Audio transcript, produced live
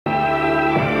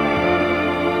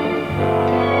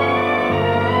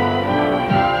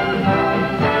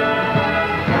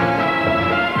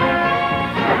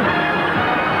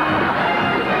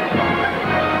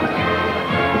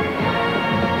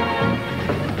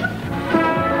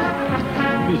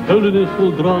His Holiness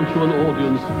will grant you an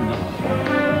audience now.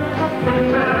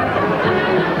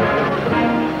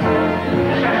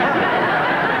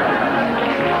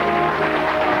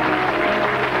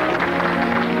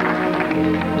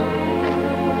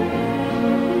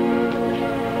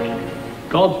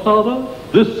 Godfather,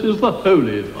 this is the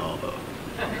Holy Father.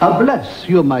 Bless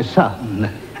you, my son.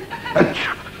 Bless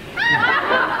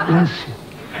you.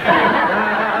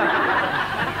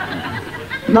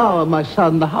 Now, my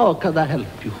son, how can I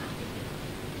help you?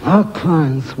 Our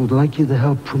clients would like you to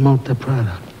help promote their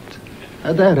product.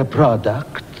 Their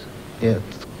product? Yes.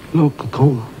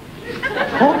 Coca-Cola.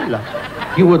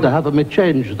 Cola? You would have me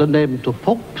change the name to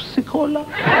Popsicola?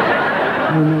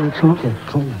 No, it's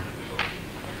Coca-Cola.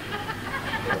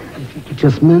 If you could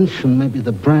just mention maybe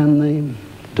the brand name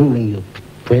during your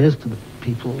prayers to the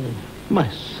people. My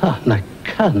son, I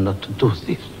cannot do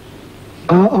this.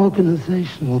 Our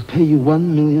organization will pay you $1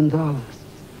 million.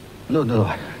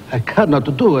 No, I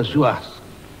cannot do as you ask.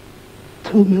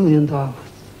 $2 million. No,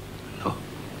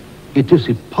 it is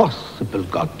impossible,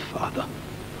 Godfather.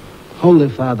 Holy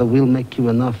Father, we'll make you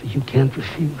an offer you can't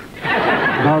refuse.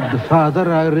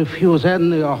 Godfather, I refuse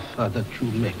any offer that you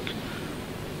make.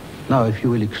 Now, if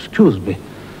you will excuse me,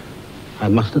 I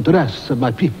must address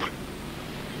my people.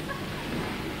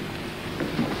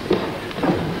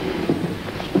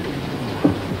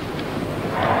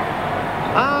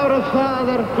 Our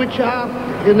Father, which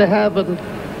art in heaven,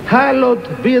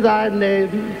 hallowed be thy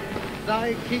name.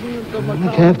 Thy kingdom come.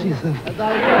 Look after yourself. As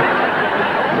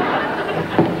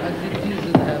it is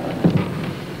in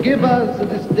heaven. Give us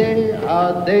this day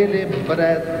our daily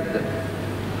bread.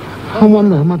 I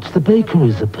wonder how much the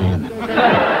bakeries are paying.